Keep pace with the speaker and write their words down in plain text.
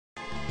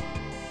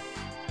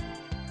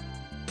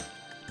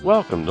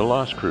Welcome to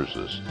Las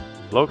Cruces,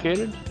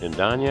 located in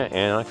Doña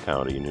Ana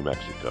County, New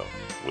Mexico,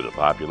 with a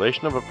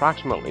population of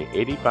approximately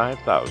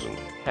 85,000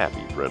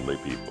 happy, friendly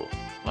people.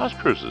 Las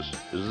Cruces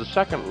is the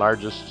second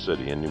largest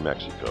city in New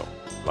Mexico.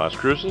 Las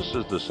Cruces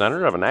is the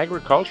center of an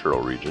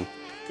agricultural region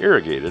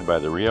irrigated by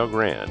the Rio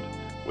Grande,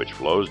 which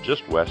flows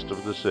just west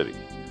of the city.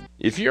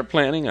 If you're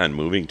planning on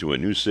moving to a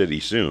new city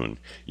soon,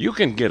 you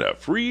can get a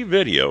free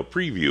video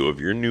preview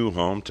of your new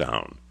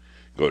hometown.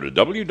 Go to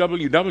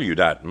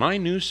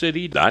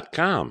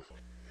www.mynewcity.com.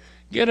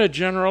 Get a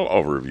general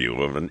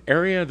overview of an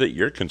area that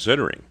you're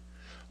considering.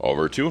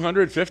 Over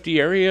 250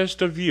 areas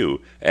to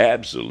view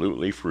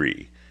absolutely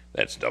free.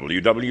 That's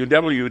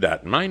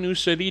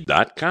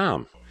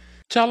www.mynewcity.com.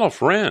 Tell a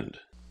friend.